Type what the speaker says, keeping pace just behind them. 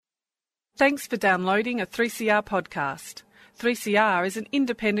Thanks for downloading a 3CR podcast. 3CR is an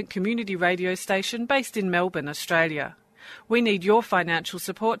independent community radio station based in Melbourne, Australia. We need your financial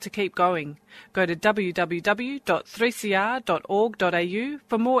support to keep going. Go to www.3cr.org.au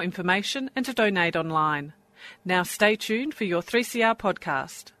for more information and to donate online. Now stay tuned for your 3CR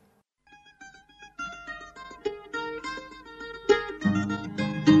podcast.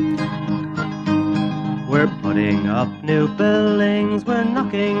 We're putting up new buildings, we're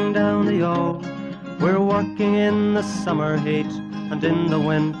knocking down the old. We're working in the summer heat and in the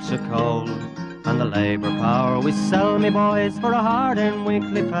winter cold. And the labour power we sell, me boys, for a hard-earned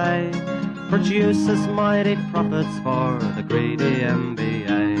weekly pay produces mighty profits for the greedy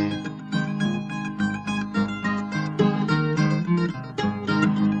MBA.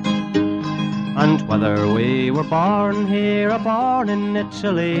 And whether we were born here or born in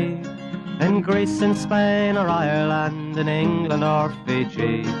Italy, in Greece, in Spain or Ireland, in England or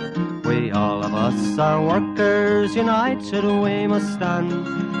Fiji, we all of us are workers, united we must stand,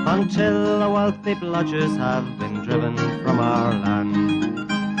 until the wealthy bludgers have been driven from our land.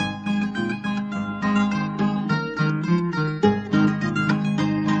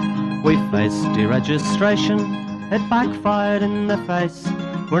 We faced deregistration, it backfired in the face.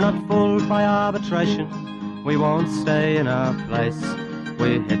 We're not fooled by arbitration, we won't stay in our place.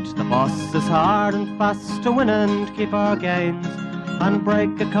 We hit the bosses hard and fast to win and keep our gains, and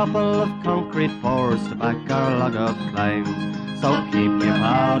break a couple of concrete pours to back our log of claims. So keep your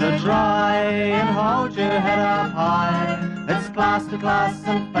powder dry and hold your head up high. It's class to class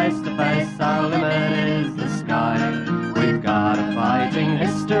and face to face, our limit is the sky. We've got a fighting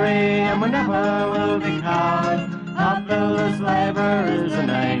history and we never will be cowed. Our builders' labour is a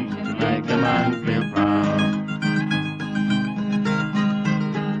name to make a man feel proud.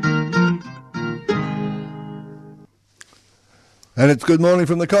 And it's good morning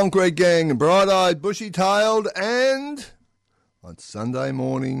from the Concrete Gang, bright-eyed, bushy-tailed, and on Sunday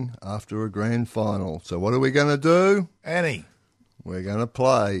morning after a grand final. So what are we going to do? Annie. We're going to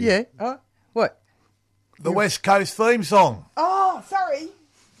play. Yeah. What? The West Coast theme song. Oh, sorry.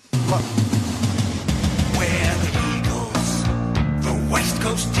 We're the Eagles, the West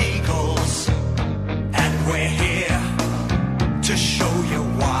Coast Eagles, and we're here to show you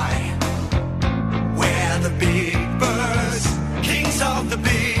why. We're the big birds, kings of the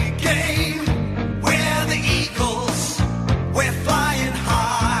big game. We're the Eagles, we're flying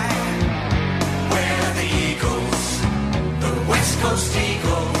high. We're the Eagles, the West Coast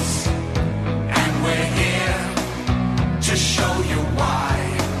Eagles, and we're here to show you why.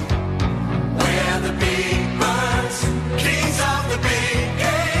 We're the big birds, kings of the big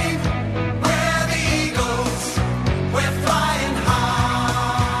game. We're the Eagles, we're flying high.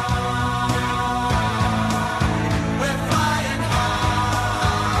 We're flying high.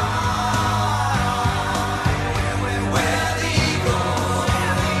 We're the Eagles,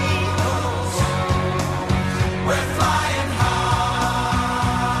 we're flying high.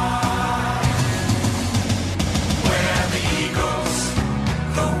 We're the Eagles,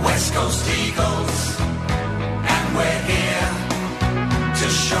 the West Coast Eagles, and we're here to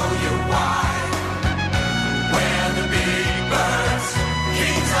show you why. We're the big birds,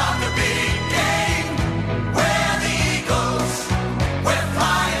 kings of the big game. We're the Eagles, we're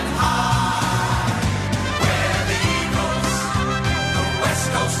flying high. We're the Eagles, the West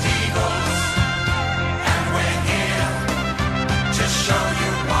Coast Eagles, and we're here to show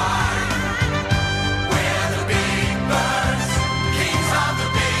you why. We're the big birds, kings of the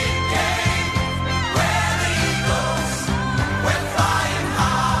big game. We're the Eagles, we're flying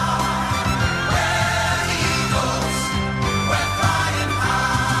high. We're the Eagles, we're flying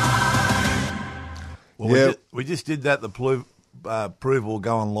high. Well, Yeah. we just did that. The prove we'll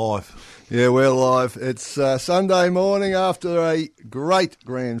go on live. Yeah, we're live. It's Sunday morning after a great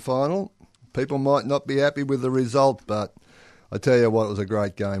grand final. People might not be happy with the result, but I tell you what, it was a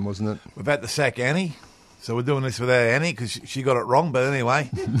great game, wasn't it? We've had to sack Annie, so we're doing this without Annie because she got it wrong. But anyway,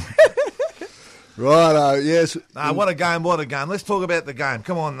 Righto, yes. what a game! What a game! Let's talk about the game.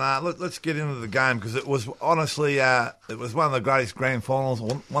 Come on, let's get into the game because it was honestly it was one of the greatest grand finals,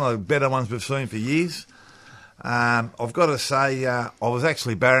 one of the better ones we've seen for years. I've got to say, I was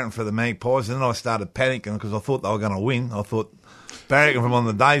actually barracking for the Magpies, and then I started panicking because I thought they were going to win. I thought barracking from on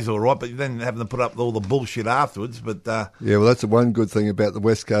the day's all right, but then having to put up with all the bullshit afterwards. But Yeah, well, that's the one good thing about the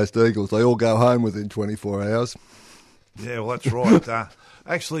West Coast Eagles. They all go home within 24 hours. yeah, well, that's right.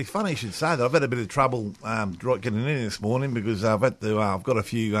 Actually, funny you should say that. I've had a bit of trouble getting in this morning because I've got a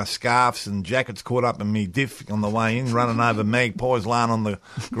few scarves and jackets caught up in me diff on the way in, running over magpies laying on the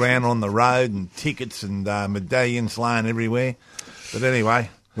ground on the road, and tickets and medallions laying everywhere. But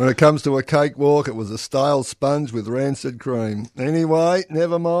anyway, When it comes to a cakewalk, it was a stale sponge with rancid cream. Anyway,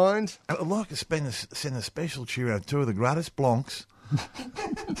 never mind. I'd like to send a special cheer out to two of the greatest blonks.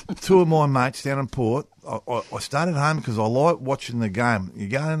 Two of my mates down in Port. I stayed at home because I like watching the game. You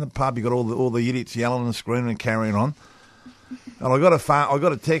go in the pub, you got all the idiots yelling and screaming and carrying on. And I got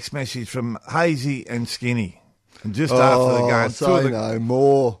a text message from Hazy and Skinny, and just after the game. Say no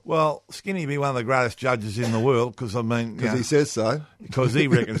more. Well, Skinny be one of the greatest judges in the world because He says so. Because he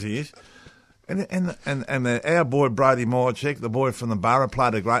reckons he is. And our boy Brady Morchek, the boy from the Borough,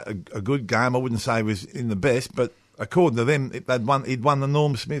 played a good game. I wouldn't say he was in the best, but according to them, he'd won the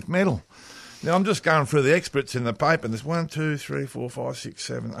Norm Smith medal. Now, I'm just going through the experts in the paper, and there's 1, 2, 3, 4, 5, 6,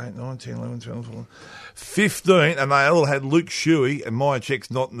 7, 8, 9, 10, 11, 12, 14, 15, and they all had Luke Shuey, and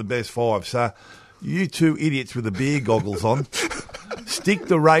Morchek's not in the best 5. So you two idiots with the beer goggles on, stick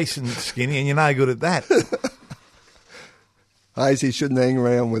to racing, Skinny, and you're no good at that. Hazy shouldn't hang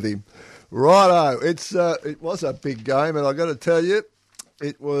around with him. Righto, it was a big game, and I've got to tell you,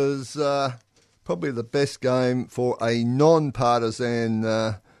 it was probably the best game for a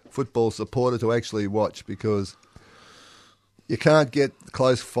non-partisan football supporter to actually watch, because you can't get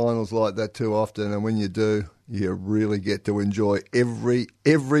close finals like that too often, and when you do, you really get to enjoy every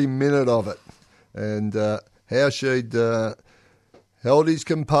minute of it. And how she'd held his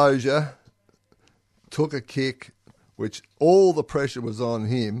composure, took a kick, which all the pressure was on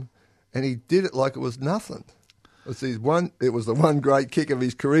him, and he did it like it was nothing. It was the one great kick of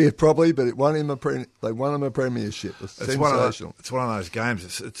his career, probably, but it won him they won him a premiership. It's sensational. It's one of those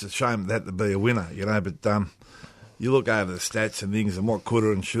games. It's a shame that had to be a winner, but you look over the stats and things and what could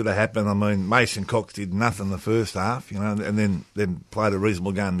have and should have happened. I mean, Mason Cox did nothing the first half, and then played a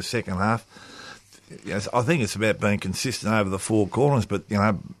reasonable game in the second half. Yes, I think it's about being consistent over the four corners, but,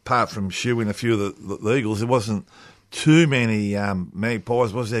 apart from shoeing a few of the Eagles, there wasn't too many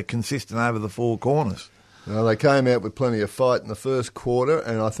Magpies, was there, consistent over the four corners? Well, they came out with plenty of fight in the first quarter,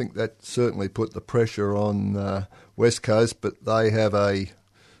 and I think that certainly put the pressure on West Coast, but they have a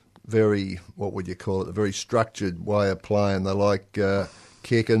very, what would you call it, a very structured way of playing. They like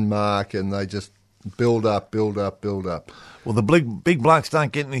kick and mark, and they just build up. Well, the big blokes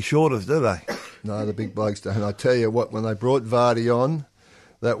don't get any shorter, do they? No, the big blokes don't. I tell you what, when they brought Vardy on,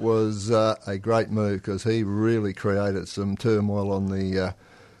 that was a great move, because he really created some turmoil on the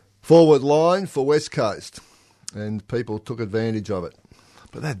forward line for West Coast, and people took advantage of it.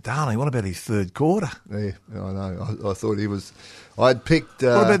 But that Darling, what about his third quarter? Yeah, I know. I thought he was... I'd picked...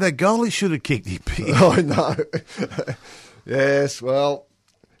 what about that goal he should have kicked? I know. Yes, well,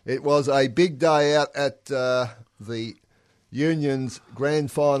 it was a big day out at the Union's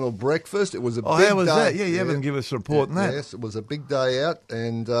grand final breakfast. It was a big day. How was that? Yeah, you haven't given us a report on that. Yes, it was a big day out,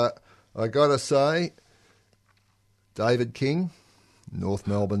 and I got to say, David King, North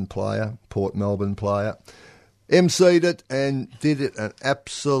Melbourne player, Port Melbourne player, emceed it and did it an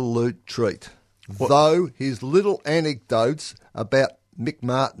absolute treat. What? Though his little anecdotes about Mick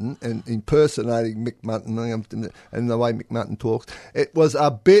Martin and impersonating Mick Martin and the way Mick Martin talks, it was a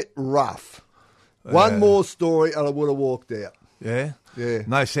bit rough. One more story and I would have walked out. Yeah? Yeah.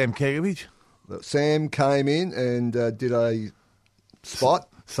 No Sam Kekovich? Sam came in and did a spot.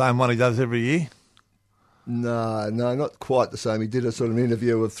 Same one he does every year? No, not quite the same. He did a sort of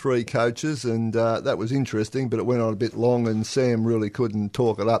interview with three coaches, and that was interesting, but it went on a bit long, and Sam really couldn't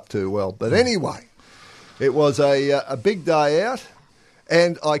talk it up too well. But anyway, it was a big day out,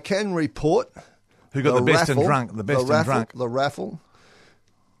 and I can report... Who got the best and drunk? The raffle.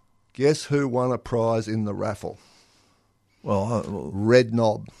 Guess who won a prize in the raffle? Well, Red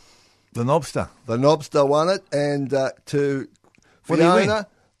Knob. The Knobster. The Knobster won it, and to Fiona,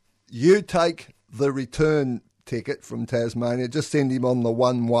 you take the return ticket from Tasmania. Just send him on the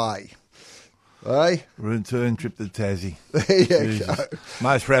one way. Eh? Return trip to Tassie. There you go.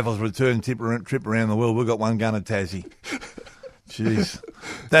 Most raffles return trip around the world. We've got one going to Tassie. Jeez.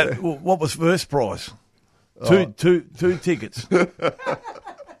 What was first prize? Two tickets.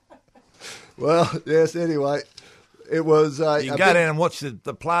 Well, yes, anyway. It was you can go down and watch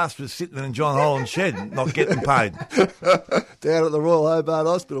the plasterers sitting in John Holland's shed, not getting paid. Down at the Royal Hobart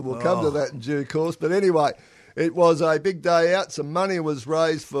Hospital. We'll come to that in due course. But anyway, it was a big day out. Some money was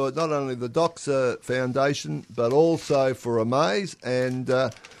raised for not only the Doxa Foundation, but also for Amaze. And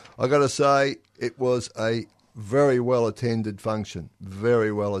I got to say, it was a very well-attended function.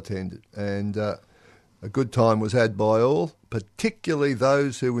 Very well-attended. And a good time was had by all, particularly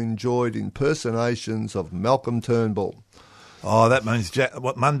those who enjoyed impersonations of Malcolm Turnbull. Oh, that means Jack.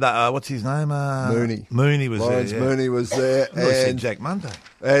 What Monday? What's his name? Mooney. Mooney was Lawrence there. Yeah. Mooney was there, I said Jack Monday,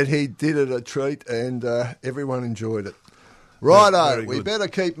 and he did it a treat, and everyone enjoyed it. Righto, Very we good. better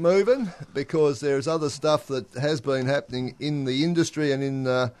keep moving because there's other stuff that has been happening in the industry and in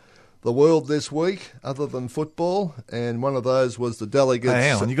the world this week, other than football. And one of those was the delegates. Hey,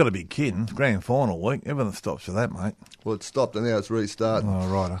 hang on, you got to be kidding. Grand final week. Everything stops for that, mate. Well, it stopped and now it's restarting. Oh,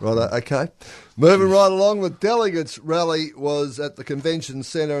 righto. Righto, okay. Moving right along, the delegates rally was at the convention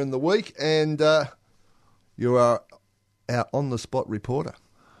centre in the week, and you are our on-the-spot reporter.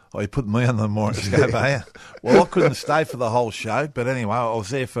 Oh, you put me on the Morriscope, are you? Well, I couldn't stay for the whole show, but anyway, I was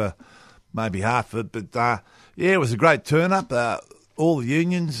there for maybe half of it. But, yeah, it was a great turn-up. All the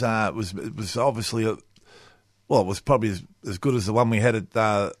unions, it was obviously, it was probably as good as the one we had at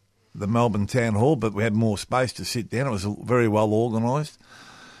the Melbourne Town Hall, but we had more space to sit down. It was very well organised.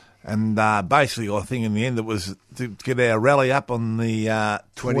 And basically, I think in the end it was to get our rally up on the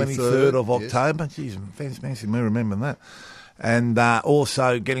 23rd of yes. October. Jeez, fancy me remembering that. And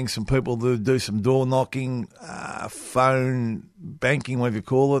also getting some people to do some door knocking, phone banking, whatever you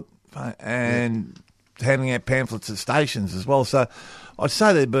call it, and handing out pamphlets at stations as well. So I'd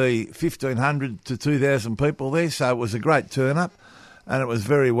say there'd be 1,500 to 2,000 people there. So it was a great turn-up, and it was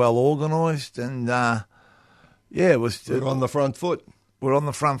very well organised. And, it was... We're on the front foot. We're on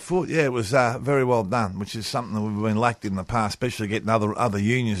the front foot. Yeah, it was very well done, which is something that we've been lacked in the past, especially getting other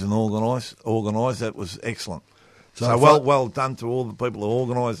unions and organised. That was excellent. So well done to all the people who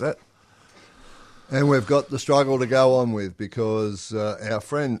organised that. And we've got the struggle to go on with because our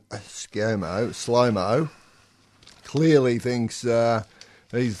friend Slow-Mo, clearly thinks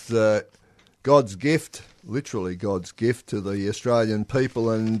he's God's gift, literally God's gift to the Australian people,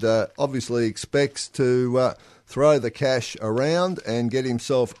 and obviously expects to throw the cash around and get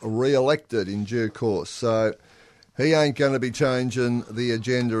himself re-elected in due course. So he ain't going to be changing the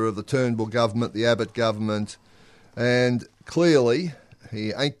agenda of the Turnbull government, the Abbott government, and clearly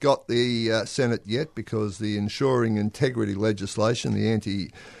he ain't got the Senate yet because the ensuring integrity legislation, the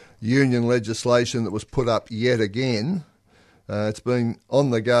anti-union legislation that was put up yet again, it's been on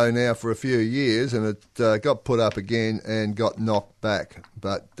the go now for a few years, and it got put up again and got knocked back.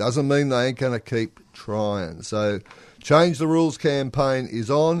 But doesn't mean they ain't going to keep trying. So Change the Rules campaign is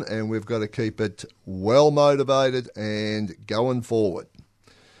on, and we've got to keep it well motivated and going forward.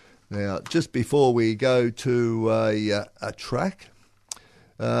 Now, just before we go to a track,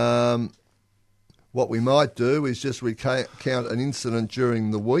 what we might do is just recount an incident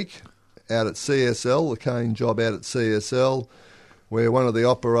during the week out at CSL, the cane job out at CSL, where one of the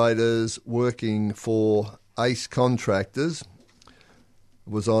operators working for Ace Contractors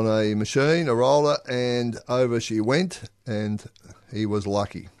was on a machine, a roller, and over she went, and he was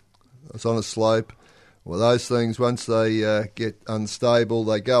lucky. It was on a slope. Well, those things, once they get unstable,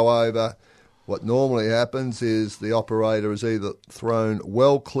 they go over. What normally happens is the operator is either thrown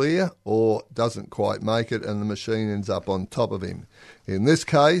well clear or doesn't quite make it, and the machine ends up on top of him. In this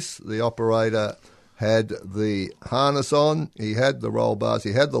case, the operator had the harness on, he had the roll bars,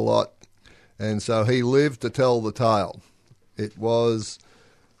 he had the lot, and so he lived to tell the tale. It was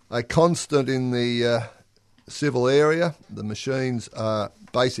a constant in the civil area. The machines are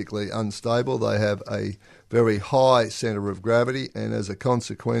basically unstable. They have a very high centre of gravity, and as a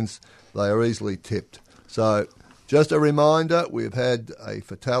consequence, they are easily tipped. So just a reminder, we've had a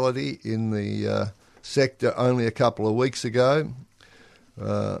fatality in the sector only a couple of weeks ago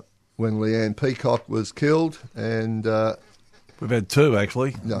when Leanne Peacock was killed, and We've had two,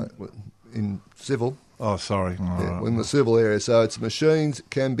 actually. no, in civil. Oh, sorry. All Yeah, right. in the civil area. So it's machines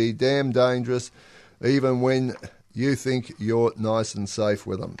can be damn dangerous even when you think you're nice and safe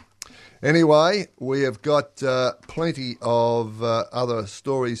with them. Anyway, we have got plenty of other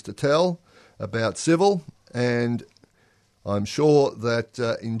stories to tell about civil, and I'm sure that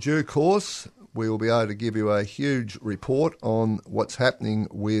in due course we will be able to give you a huge report on what's happening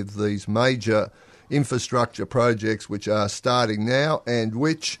with these major infrastructure projects which are starting now and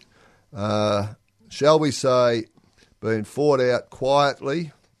which, shall we say, being fought out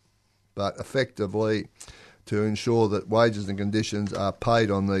quietly but effectively to ensure that wages and conditions are paid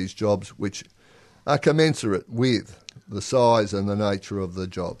on these jobs which are commensurate with the size and the nature of the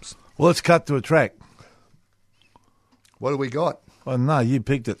jobs. Well, let's cut to a track. What do we got? Oh, no, you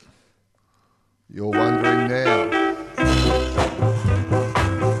picked it. You're wondering now.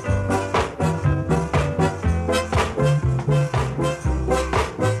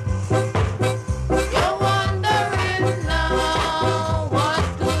 You're wondering now what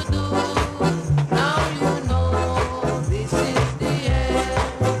to do. Now you know this is the end.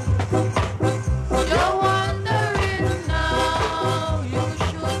 You're wondering now you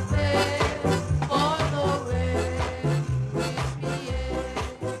should pay for the way you treat me.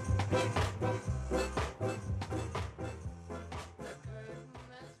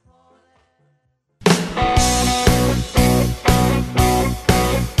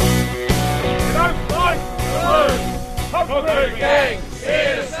 Whatever it takes,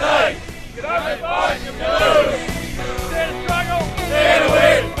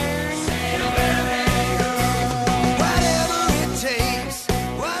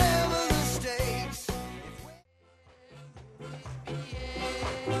 whatever the stakes.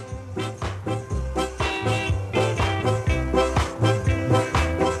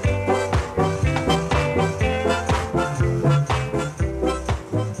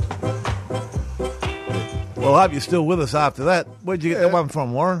 Well, I hope you're still with us after that. Where'd you get that one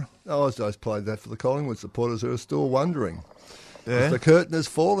from, Warren? I just played that for the Collingwood supporters who are still wondering. Yeah. The curtain is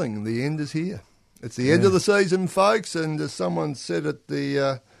falling. The end is here. It's the end of the season, folks. And as someone said at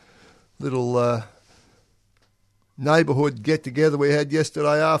the little neighbourhood get-together we had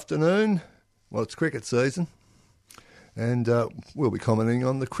yesterday afternoon, well, it's cricket season. And we'll be commenting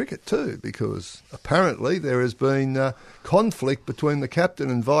on the cricket too, because apparently there has been conflict between the captain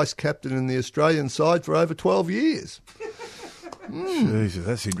and vice-captain in the Australian side for over 12 years. Jesus,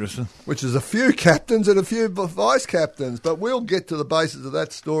 that's interesting. Which is a few captains and a few vice-captains. But we'll get to the basis of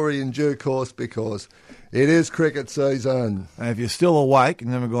that story in due course, because it is cricket season. And if you're still awake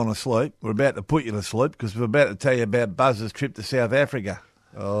and haven't gone to sleep, we're about to put you to sleep because we're about to tell you about Buzz's trip to South Africa.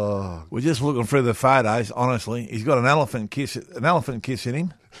 Oh, We're just looking through the photos, honestly. He's got an elephant kiss in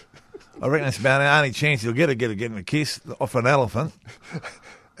him. I reckon it's about the only chance he'll get getting a kiss off an elephant.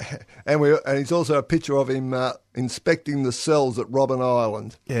 and he's also a picture of him inspecting the cells at Robben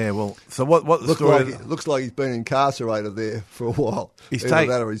Island. Yeah, well, so what the story... Looks like he's been incarcerated there for a while. He's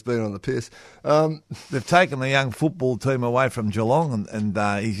Either that or he's been on the piss. They've taken the young football team away from Geelong, and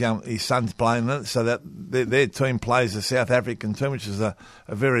his son's playing in it, so that their team plays the South African team, which is a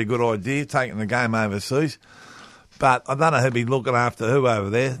very good idea, taking the game overseas. But I don't know who'd be looking after who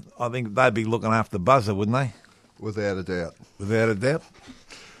over there. I think they'd be looking after Buzzer, wouldn't they? Without a doubt. Without a doubt.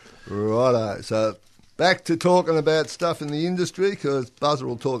 Righto. So back to talking about stuff in the industry, because Buzzer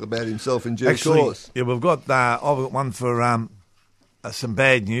will talk about himself in due course. Yeah, I've got one for some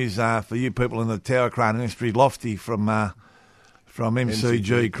bad news for you people in the tower crane industry. Lofty from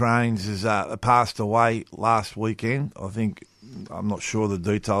MCG Cranes has passed away last weekend. I'm not sure the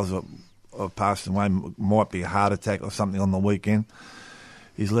details of passing away. Might be a heart attack or something on the weekend.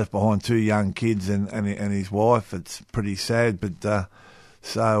 He's left behind two young kids and his wife. It's pretty sad, but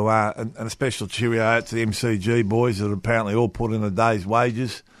and a special cheerio out to the MCG boys that apparently all put in a day's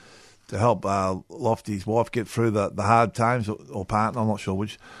wages to help Lofty's wife get through the hard times, or partner, I'm not sure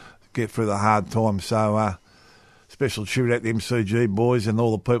which, get through the hard times. So special cheerio out to the MCG boys and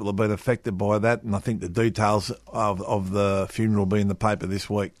all the people that have been affected by that, and I think the details of the funeral will be in the paper this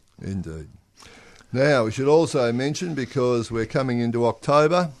week. Indeed. Now, we should also mention, because we're coming into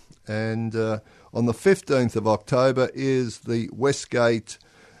October, and on the 15th of October is the Westgate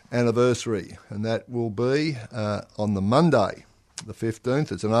anniversary, and that will be on the Monday, the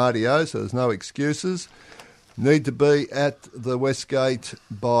 15th. It's an RDO, so there's no excuses. Need to be at the Westgate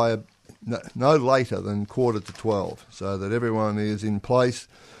by no later than 11:45, so that everyone is in place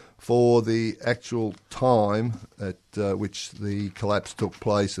for the actual time at which the collapse took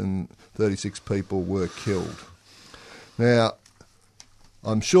place and 36 people were killed. Now,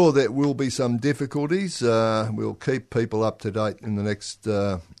 I'm sure there will be some difficulties. We'll keep people up to date in the next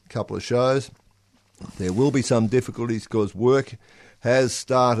couple of shows. There will be some difficulties because work has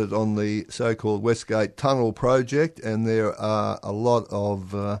started on the so-called Westgate Tunnel project, and there are a lot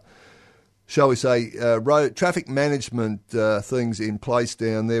of, shall we say, road traffic management things in place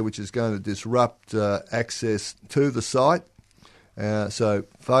down there, which is going to disrupt access to the site. So,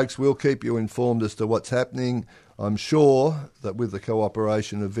 folks, we'll keep you informed as to what's happening. I'm sure that with the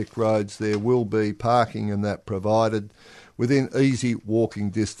cooperation of Vic Roads, there will be parking and that provided within easy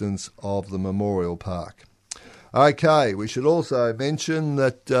walking distance of the Memorial Park. Okay, we should also mention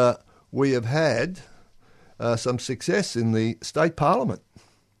that we have had some success in the State Parliament.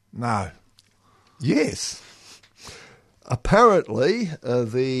 No. Yes. Apparently,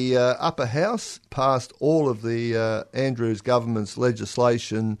 the upper house passed all of the Andrews government's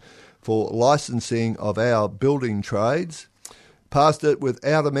legislation for licensing of our building trades, passed it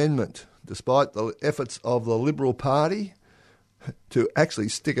without amendment, despite the efforts of the Liberal Party to actually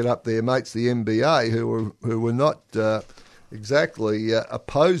stick it up their mates, the MBA, who were not exactly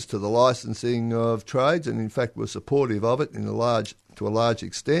opposed to the licensing of trades, and in fact were supportive of it to a large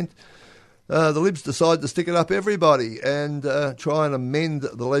extent. The Libs decided to stick it up everybody and try and amend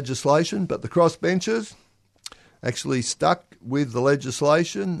the legislation, but the crossbenchers actually stuck with the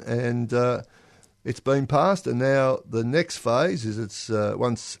legislation, and it's been passed. And now the next phase is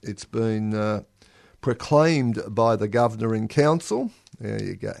once it's been proclaimed by the Governor in Council, There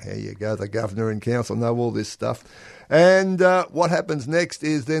you go. Here you go. The governor and council know all this stuff. And what happens next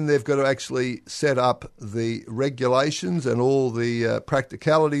is then they've got to actually set up the regulations and all the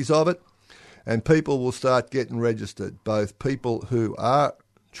practicalities of it, and people will start getting registered. Both people who are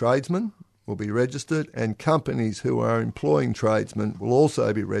tradesmen will be registered, and companies who are employing tradesmen will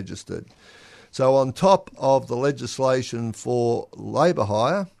also be registered. So on top of the legislation for labour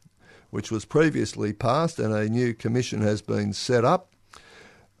hire, which was previously passed and a new commission has been set up,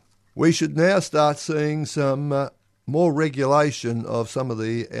 we should now start seeing some more regulation of some of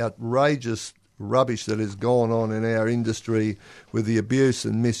the outrageous rubbish that has gone on in our industry with the abuse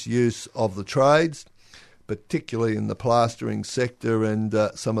and misuse of the trades, particularly in the plastering sector and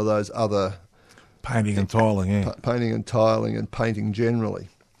some of those other... Painting and tiling, yeah. Painting and tiling and painting generally.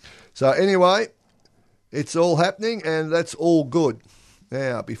 So anyway, it's all happening and that's all good.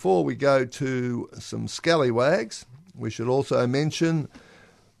 Now, before we go to some scallywags, we should also mention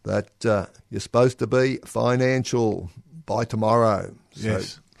that you're supposed to be financial by tomorrow.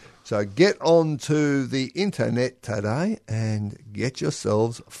 Yes. So get on to the internet today and get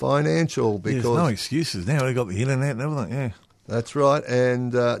yourselves financial because... There's no excuses now. We've got the internet and everything, yeah. That's right.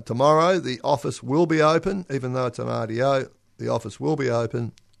 And tomorrow the office will be open, even though it's an RDO, the office will be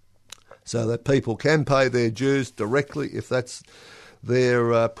open so that people can pay their dues directly if that's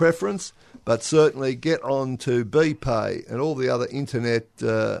their preference. But certainly get on to BPay and all the other internet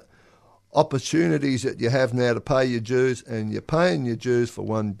opportunities that you have now to pay your dues, and you're paying your dues for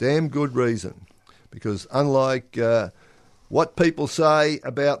one damn good reason. Because unlike what people say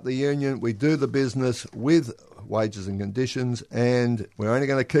about the union, we do the business with wages and conditions, and we're only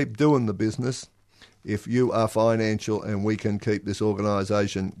going to keep doing the business if you are financial and we can keep this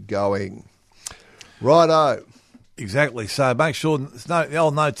organisation going. Righto. Exactly. So make sure it's the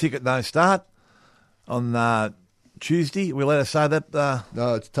old no ticket, no start on Tuesday. We let us say that.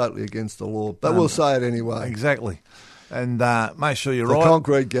 No, it's totally against the law, but we'll say it anyway. Exactly. And make sure you're the right. The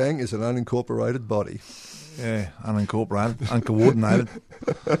Concrete Gang is an unincorporated body. Yeah, unincorporated, uncoordinated.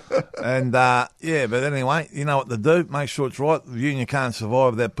 And, yeah, but anyway, you know what to do. Make sure it's right. The union can't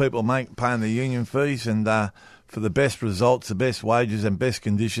survive without people paying the union fees. And for the best results, the best wages and best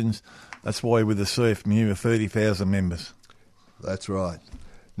conditions, that's why with the CFMU are 30,000 members. That's right.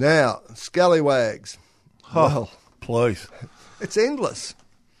 Now, scallywags. Oh, well, please. It's endless.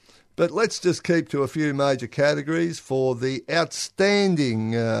 But let's just keep to a few major categories for the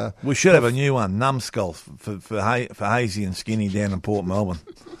outstanding... we should have a new one, numbskull, for Hazy and Skinny down in Port Melbourne.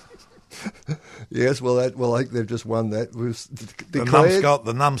 Yes, well, I think they've just won that.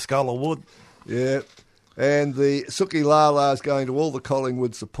 The numbskull award. Yeah. And the Suki Lala is going to all the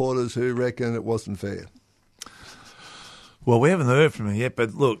Collingwood supporters who reckon it wasn't fair. Well, we haven't heard from him yet,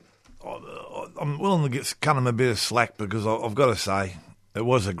 but look, I'm willing to cut him a bit of slack because I've got to say... It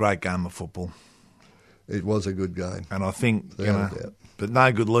was a great game of football. It was a good game. And I think, but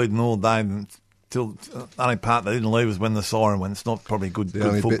no good leading all day until the only part they didn't leave was when the siren went. It's not probably good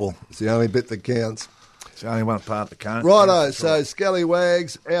football. It's the only bit that counts. It's the only one part that counts. Righto, so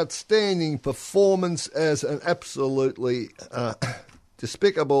Scallywags, outstanding performance as an absolutely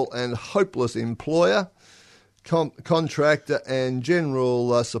despicable and hopeless employer, contractor and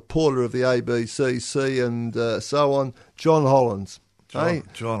general supporter of the ABCC and so on, John Hollands. John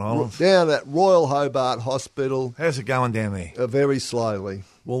Hollands. Down at Royal Hobart Hospital. How's it going down there? Very slowly.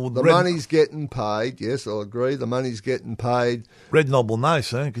 Well, the money's getting paid. Yes, I'll agree. The money's getting paid. Red Knob will know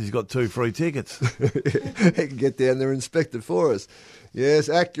soon because he's got 2 free tickets. He can get down there and inspect it for us. Yes,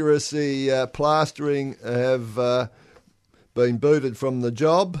 Accuracy Plastering have been booted from the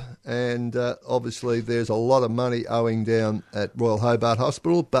job, and obviously there's a lot of money owing down at Royal Hobart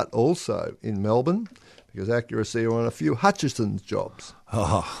Hospital, but also in Melbourne, because Accuracy are on a few Hutchison's jobs.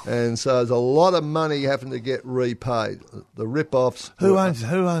 Oh. And so there's a lot of money having to get repaid. The rip-offs... Who owns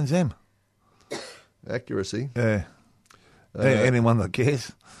them? Accuracy. Yeah. Anyone that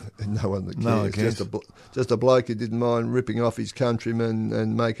cares? No one that cares. No one cares. Just a bloke who didn't mind ripping off his countrymen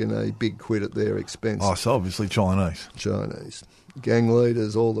and making a big quid at their expense. Oh, so obviously Chinese. Gang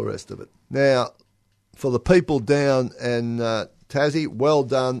leaders, all the rest of it. Now, for the people down in Tassie, well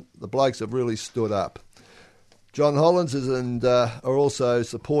done. The blokes have really stood up. John Hollands are also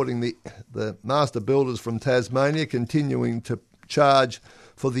supporting the master builders from Tasmania, continuing to charge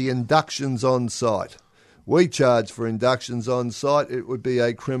for the inductions on site. We charge for inductions on site. It would be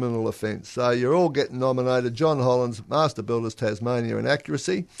a criminal offence. So you're all getting nominated. John Hollands, Master Builders Tasmania and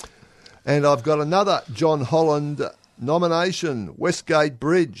Accuracy. And I've got another John Holland nomination, Westgate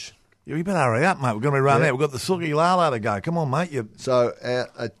Bridge. Yeah, you better hurry up, mate. We're going to be running out. We've got the Suki Lala to go. Come on, mate. So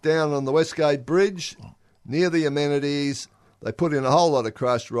down on the Westgate Bridge, near the amenities, They put in a whole lot of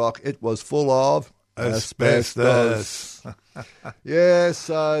crushed rock. It was full of asbestos. Yeah,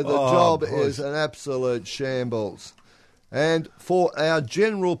 so the job boys. is an absolute shambles. And for our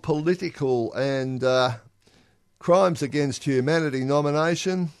general political and crimes against humanity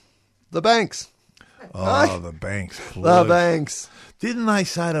nomination, the banks. Oh, the banks. The please. banks. Didn't they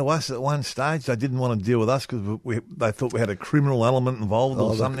say to us at one stage they didn't want to deal with us because they thought we had a criminal element involved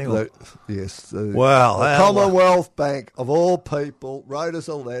or something? Yes. Well, the how- Commonwealth Bank, of all people, wrote us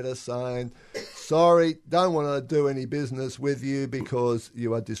a letter saying, sorry, don't want to do any business with you because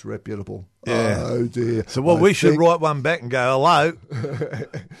you are disreputable. Yeah. Oh, dear. So what I we should think write one back and go, hello.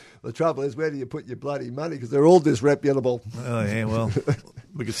 The trouble is, where do you put your bloody money? Because they're all disreputable. Oh, yeah, well,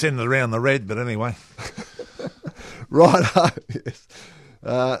 we could send it around the red, but anyway. Right. Yes.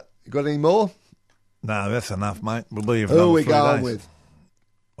 Got any more? No, that's enough, mate. We'll be here for Who are another we 3 going days. with?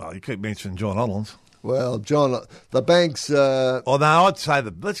 Well, you keep mentioning John Hollands. Well, John, the banks, Oh, no, I'd say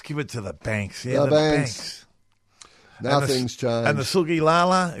let's give it to the banks. Yeah, The banks. nothing's changed. And the Sugi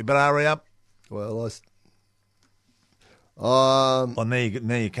Lala, you better hurry up. Well, Oh, now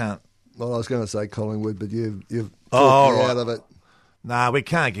you can't. well, I was going to say Collingwood, but you've Oh, talked all me right. out of it. No, we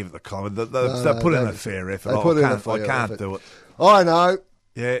can't give it the comment. They No, put in they- a fair effort. they put in a I fair can't effort. do it. I know.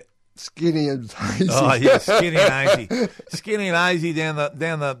 Yeah. Skinny and hazy. Oh, yeah, Skinny and Hazy. Skinny and Hazy down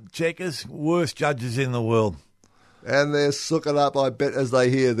the checkers, worst judges in the world. And they're sooking up, I bet, as they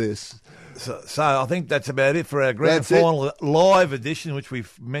hear this. So I think that's about it for our grand That's it. final live edition, which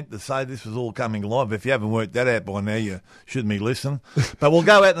we've meant to say this was all coming live. If you haven't worked that out by now, you shouldn't be listening. But we'll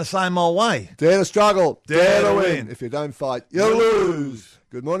go out in the same old way. Dare to struggle. Dare Dare to to win. win. If you don't fight, you lose.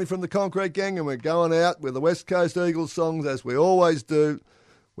 Good morning from the Concrete Gang, and we're going out with the West Coast Eagles songs, as we always do.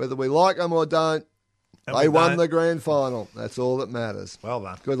 Whether we like them or don't, And they we won don't. the grand final. That's all that matters. Well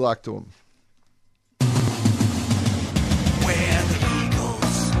done. Good luck to them. We're the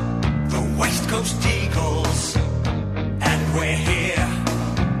Eagles, the West Coast Eagles, and we're here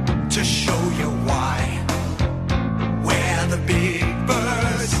to show you why. We're the big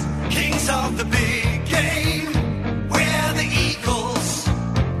birds, kings of the big game. We're the Eagles,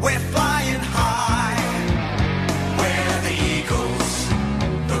 we're flying high. We're the Eagles,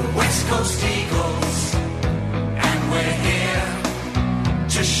 the West Coast Eagles, and we're here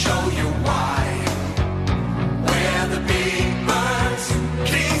to show you why. We're the big birds,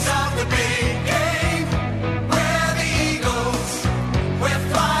 kings of the big game. We're the Eagles, we're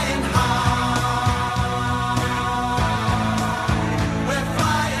flying high. We're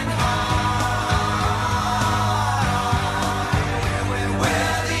flying high.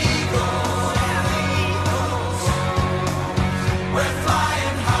 We're the Eagles, we're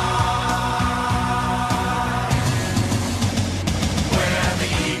flying high. We're the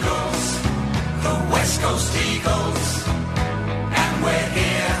Eagles, the West Coast Eagles, and we're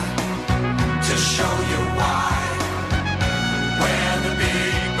here to show you why. We're the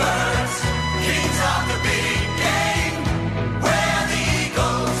big birds, kings of the big game. We're the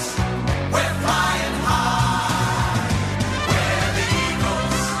Eagles, we're flying high. We're the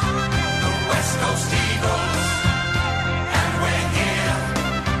Eagles, the West Coast Eagles, and we're here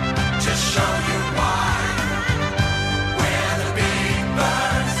to show you why. We're the big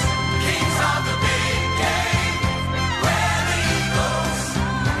birds, kings of the big game. We're the Eagles,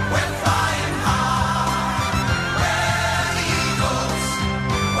 we're flying high. We're the Eagles,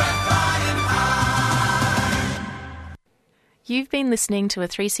 we're flying high. You've been listening to a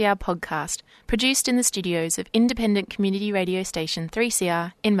 3CR podcast produced in the studios of independent community radio station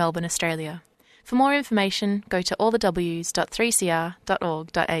 3CR in Melbourne, Australia. For more information, go to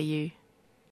allthews.3cr.org.au.